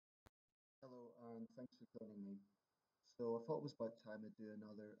and thanks for joining me. So I thought it was about time I do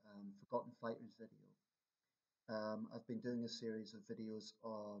another Forgotten Fighters video. I've been doing a series of videos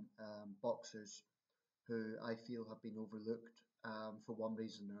on boxers who I feel have been overlooked for one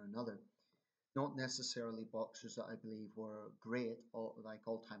reason or another. Not necessarily boxers that I believe were great, or like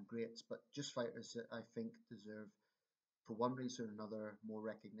all-time greats, but just fighters that I think deserve, for one reason or another, more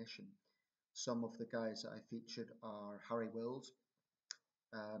recognition. Some of the guys that I featured are Harry Wills,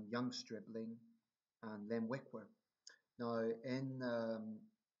 Young Stribling, and Len Wickwer. Now, in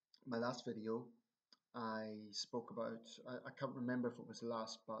my last video, I spoke about, I can't remember if it was the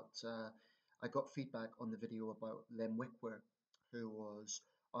last, but I got feedback on the video about Len Wickwer, who was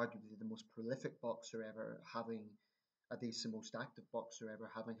arguably the most prolific boxer ever, having the most active boxer ever,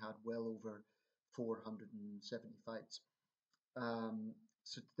 having had well over 470 fights. Um,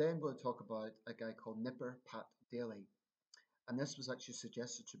 so today I'm going to talk about a guy called Nipper Pat Daly, and this was actually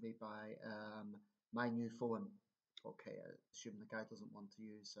suggested to me by my new phone. Okay, I assume the guy doesn't want to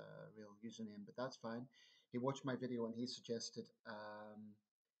use a real username, but that's fine. He watched my video and he suggested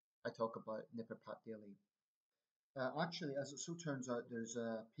I talk about Nipper Pat Daly. Actually, as it so turns out, there's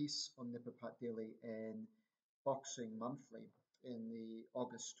a piece on Nipper Pat Daly in Boxing Monthly in the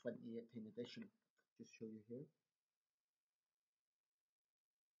August 2018 edition. Just show you here.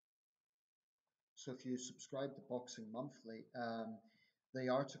 So if you subscribe to Boxing Monthly, the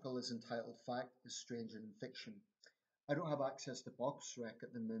article is entitled "Fact is Stranger Than Fiction." I don't have access to BoxRec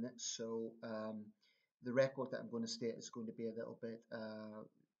at the minute, so the record that I'm going to state is going to be a little bit,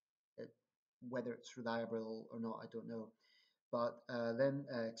 it, whether it's reliable or not, I don't know. But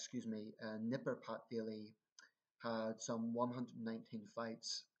Nipper Pat Daly had some 119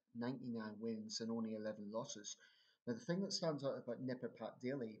 fights, 99 wins, and only 11 losses. Now, the thing that stands out about Nipper Pat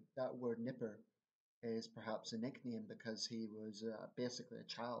Daly, that word Nipper is perhaps a nickname because he was basically a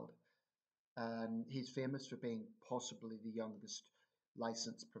child. He's famous for being possibly the youngest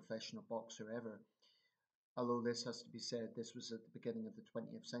licensed professional boxer ever. Although this has to be said, this was at the beginning of the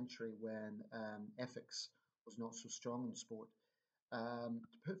 20th century when ethics was not so strong in sport. To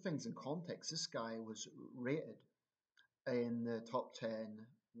put things in context, this guy was rated in the top 10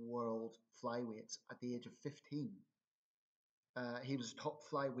 world flyweights at the age of 15. He was a top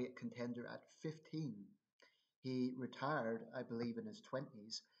flyweight contender at 15. He retired, I believe, in his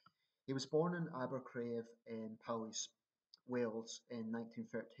 20s. He was born in Abercrave in Powys, Wales in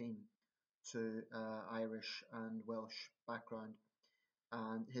 1913 to Irish and Welsh background,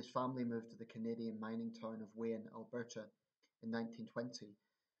 and his family moved to the Canadian mining town of Wayne, Alberta in 1920,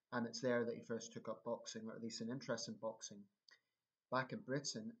 and it's there that he first took up boxing, or at least an interest in boxing. Back in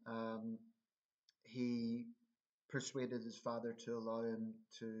Britain, he persuaded his father to allow him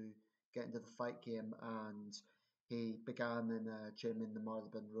to get into the fight game, and he began in a gym in the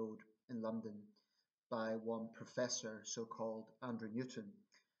Marylebone Road in London by one professor, so-called Andrew Newton.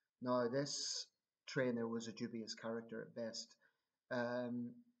 Now, this trainer was a dubious character at best.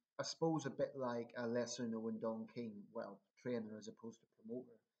 Um, I suppose a bit like a lesser known Don King, well, trainer as opposed to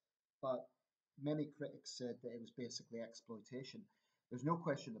promoter. But many critics said that it was basically exploitation. There's no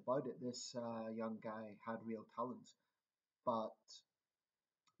question about it. This young guy had real talent, but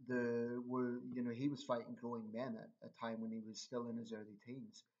he was fighting growing men at a time when he was still in his early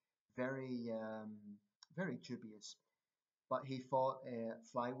teens. Very, very dubious. But he fought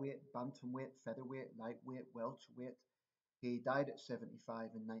flyweight, bantamweight, featherweight, lightweight, welterweight. He died at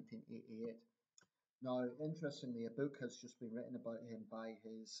 75 in 1988. Now, interestingly, a book has just been written about him by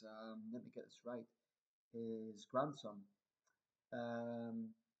his, let me get this right, his grandson, um,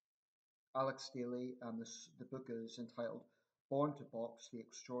 Alex Daly, and the book is entitled Born to Box, The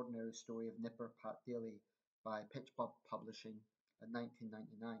Extraordinary Story of Nipper Pat Daly by Pitch Publishing in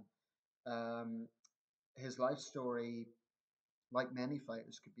 1999. His life story, like many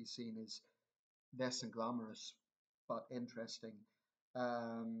fighters, could be seen as less than glamorous, but interesting.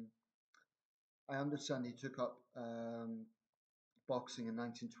 Um, I understand he took up boxing in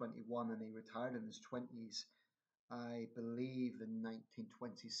 1921 and he retired in his 20s, I believe in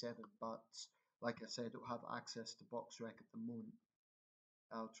 1927. But like I said, I don't have access to BoxRec at the moment.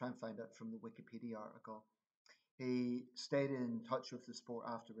 I'll try and find out from the Wikipedia article. He stayed in touch with the sport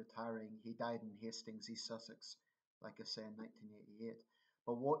after retiring. He died in Hastings, East Sussex, like I say, in 1988.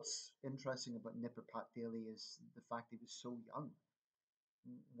 But what's interesting about Nipper Pat Daly is the fact he was so young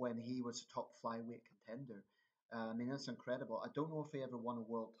when he was a top flyweight contender. I mean, that's incredible. I don't know if he ever won a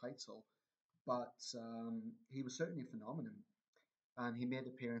world title, but he was certainly a phenomenon. And he made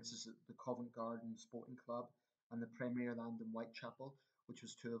appearances at the Covent Garden Sporting Club and the Premier Land in Whitechapel, which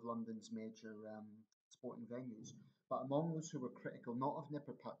was two of London's major sporting venues. But among those who were critical not of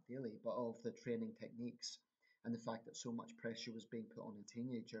Nipper Pat Daly, but of the training techniques and the fact that so much pressure was being put on a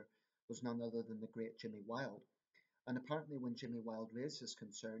teenager was none other than the great Jimmy Wilde. And apparently, when Jimmy Wilde raised his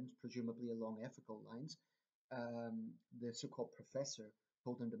concerns, presumably along ethical lines, the so called professor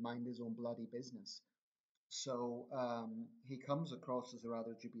told him to mind his own bloody business. So he comes across as a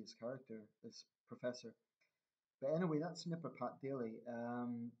rather dubious character, this professor. But anyway, that's Nipper Pat Daly.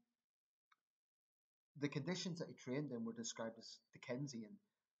 The conditions that he trained in were described as Dickensian,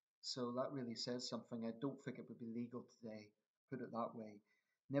 so that really says something. I don't think it would be legal today, put it that way.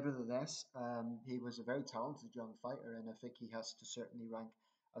 Nevertheless, he was a very talented young fighter, and I think he has to certainly rank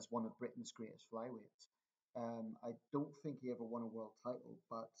as one of Britain's greatest flyweights. I don't think he ever won a world title,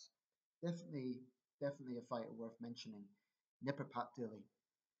 but definitely, definitely a fighter worth mentioning. Nipper Pat Daly.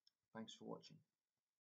 Thanks for watching.